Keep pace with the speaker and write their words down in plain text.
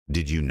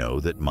Did you know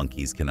that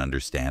monkeys can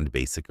understand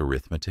basic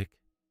arithmetic?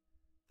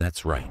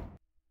 That's right.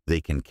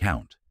 They can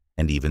count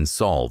and even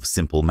solve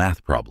simple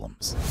math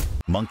problems.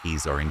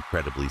 Monkeys are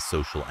incredibly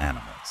social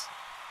animals.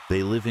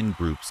 They live in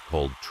groups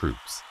called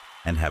troops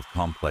and have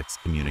complex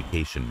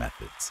communication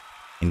methods,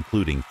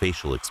 including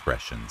facial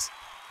expressions,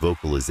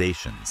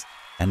 vocalizations,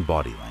 and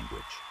body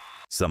language.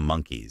 Some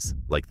monkeys,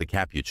 like the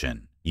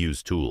capuchin,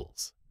 use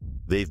tools.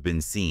 They've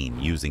been seen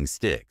using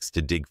sticks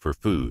to dig for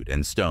food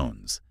and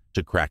stones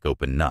to crack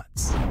open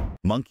nuts.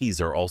 Monkeys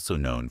are also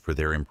known for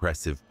their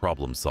impressive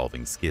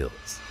problem-solving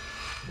skills.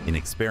 In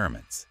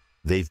experiments,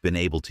 they've been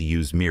able to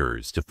use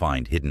mirrors to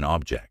find hidden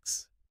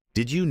objects.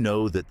 Did you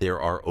know that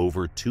there are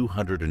over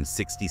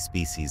 260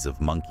 species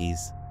of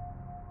monkeys?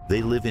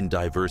 They live in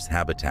diverse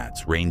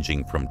habitats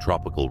ranging from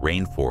tropical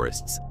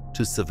rainforests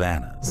to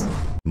savannas.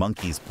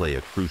 Monkeys play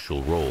a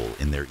crucial role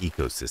in their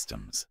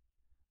ecosystems.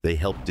 They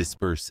help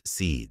disperse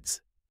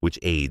seeds, which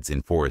aids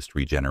in forest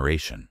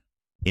regeneration.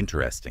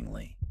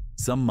 Interestingly,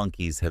 some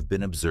monkeys have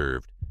been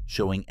observed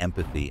showing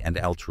empathy and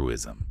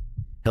altruism,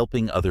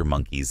 helping other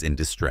monkeys in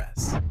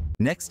distress.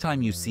 Next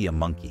time you see a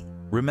monkey,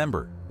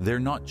 remember, they're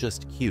not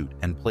just cute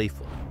and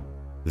playful.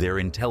 They're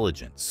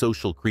intelligent,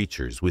 social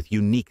creatures with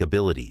unique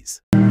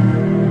abilities.